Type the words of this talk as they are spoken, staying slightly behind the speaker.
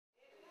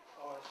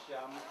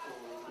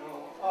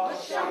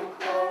Osha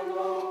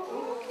mkono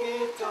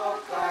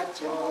ukitoka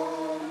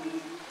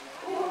chooni,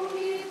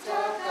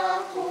 ukitaka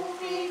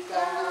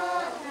kupika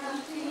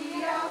na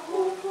pia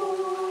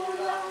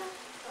kukula.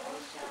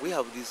 We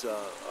have this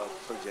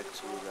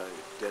project with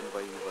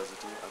Denver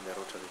University and the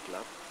Rotary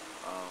Club,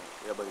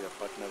 whereby we are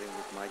partnering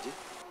with Maji,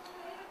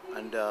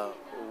 and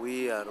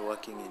we are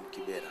working in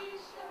Kibera.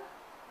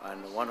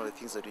 And one of the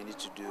things that we need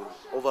to do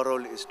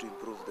overall is to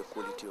improve the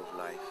quality of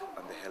life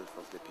and the health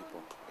of the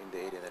people in the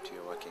area that we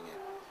are working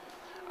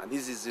in. And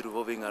this is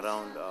revolving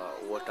around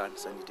water and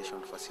sanitation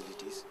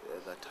facilities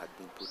that had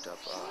been put up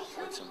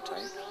for some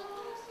time,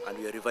 and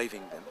we are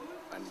reviving them.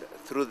 And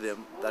through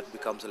them, that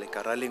becomes like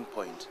a rallying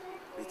point.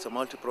 It's a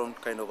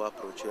multi-pronged kind of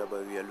approach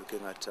whereby we are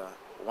looking at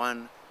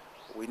one,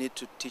 we need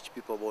to teach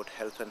people about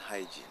health and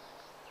hygiene,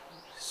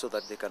 so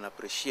that they can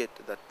appreciate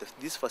that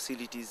these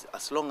facilities,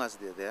 as long as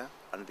they're there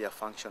and they are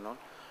functional,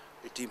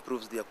 it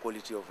improves their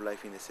quality of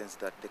life in the sense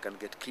that they can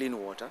get clean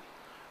water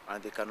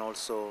and they can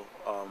also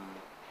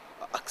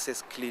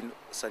access clean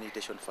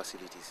sanitation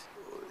facilities.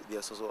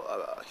 There's also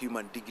a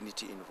human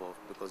dignity involved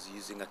because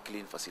using a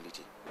clean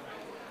facility.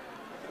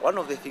 One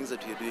of the things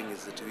that we're doing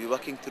is that we're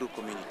working through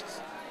communities,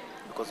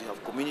 because we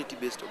have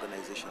community-based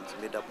organizations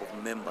made up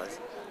of members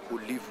who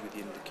live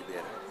within the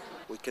Kibera.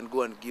 We can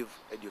go and give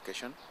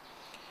education.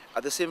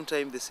 At the same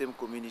time, the same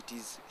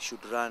communities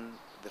should run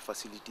the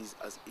facilities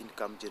as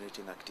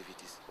income-generating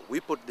activities. We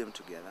put them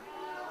together,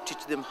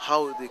 teach them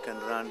how they can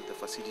run the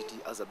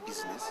facility as a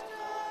business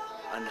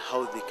and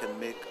how they can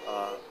make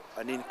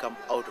an income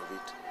out of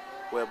it,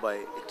 whereby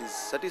it is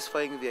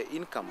satisfying their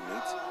income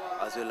needs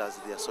as well as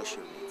their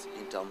social needs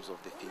in terms of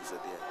the things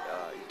that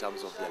in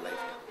terms of their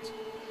livelihoods.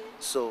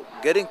 So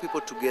getting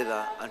people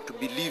together and to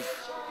believe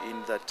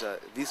in that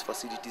these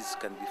facilities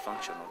can be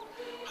functional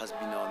has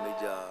been our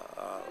major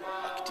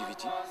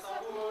activity,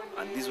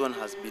 and this one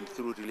has been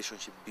through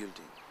relationship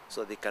building,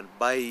 so they can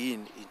buy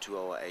into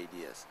our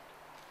ideas,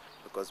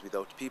 because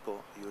without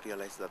people you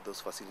realize that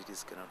those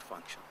facilities cannot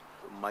function.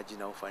 Maji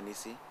and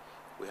Ufanisi,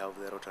 we have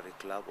the Rotary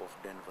Club of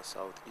Denver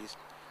Southeast,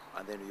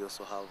 and then we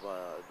also have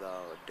the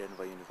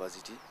Denver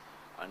University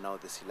and now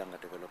the Silanga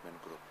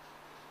Development Group,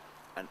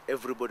 and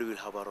everybody will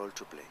have a role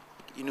to play.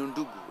 In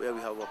Undugu, where we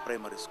have a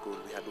primary school,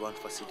 we had one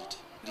facility.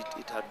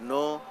 It had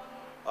no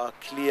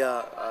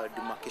clear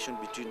demarcation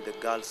between the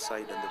girls'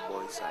 side and the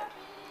boys' side.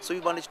 So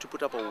we managed to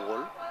put up a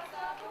wall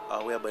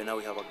whereby now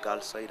we have a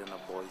girls' side and a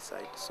boys'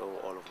 side, so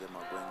all of them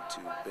are going to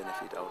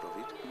benefit out of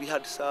it. We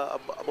had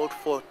about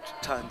 4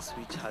 tanks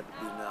which had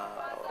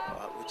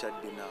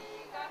been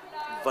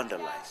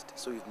vandalized,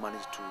 so we've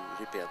managed to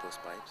repair those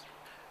pipes.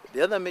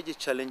 The other major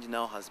challenge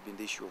now has been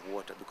the issue of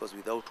water, because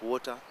without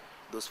water,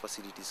 those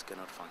facilities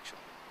cannot function.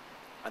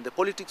 And the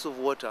politics of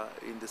water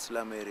in the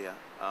slum area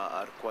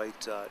are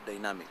quite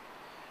dynamic.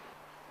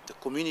 The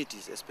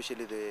communities,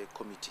 especially the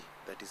committee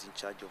that is in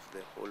charge of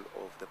the whole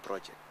of the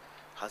project,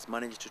 has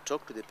managed to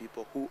talk to the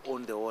people who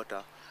own the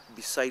water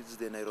besides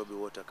the Nairobi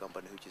Water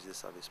Company, which is the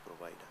service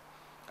provider.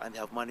 And they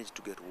have managed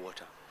to get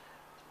water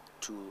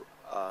to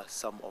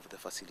some of the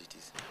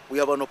facilities. We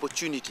have an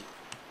opportunity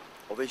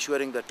of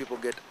ensuring that people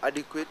get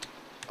adequate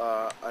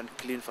and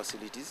clean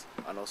facilities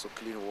and also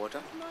clean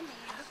water.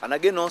 And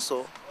again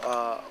also,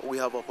 we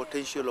have a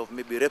potential of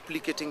maybe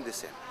replicating the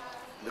same,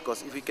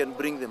 because if we can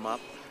bring them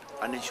up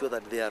and ensure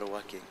that they are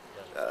working,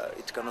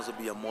 it can also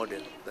be a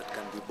model that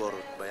can be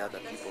borrowed by other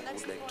people who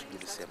would like to do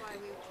the same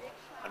thing.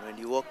 And when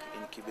you walk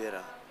in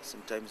Kibera,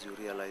 sometimes you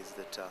realize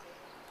that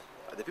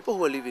the people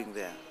who are living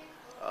there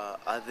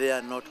are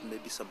there not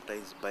maybe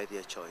sometimes by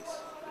their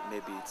choice.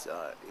 Maybe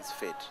it's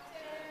fate.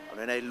 And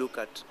when I look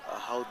at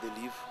how they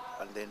live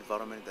and the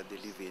environment that they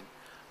live in,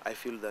 I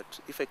feel that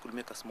if I could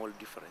make a small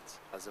difference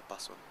as a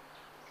person,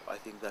 I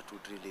think that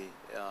would really,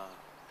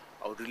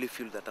 I would really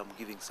feel that I'm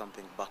giving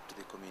something back to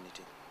the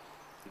community.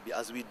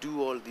 As we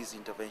do all these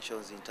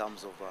interventions in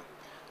terms of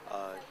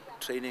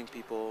training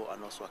people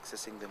and also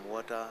accessing them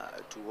water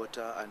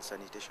and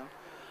sanitation,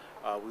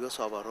 we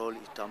also have a role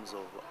in terms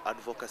of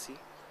advocacy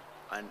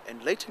and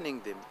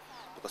enlightening them,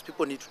 because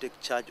people need to take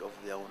charge of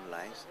their own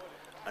lives,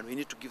 and we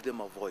need to give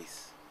them a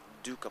voice,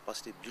 do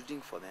capacity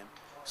building for them,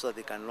 so that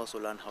they can also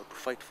learn how to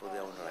fight for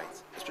their own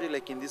rights. Especially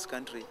like in this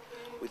country,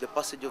 with the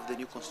passage of the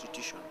new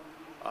constitution,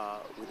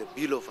 with the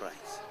Bill of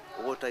Rights,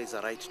 water is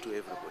a right to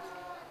everybody.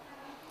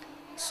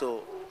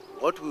 So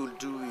what we will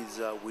do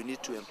is we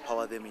need to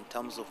empower them in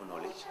terms of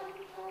knowledge,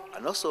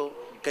 and also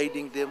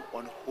guiding them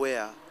on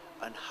where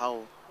and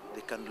how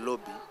they can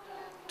lobby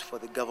for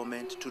the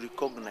government to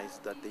recognize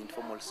that the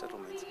informal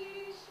settlements,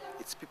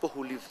 it's people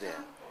who live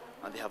there,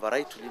 and they have a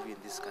right to live in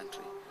this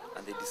country,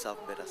 and they deserve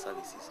better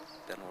services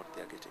than what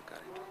they are getting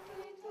currently.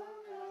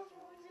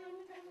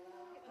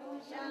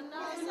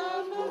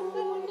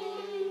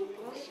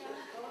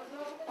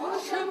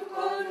 Osha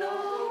mkono,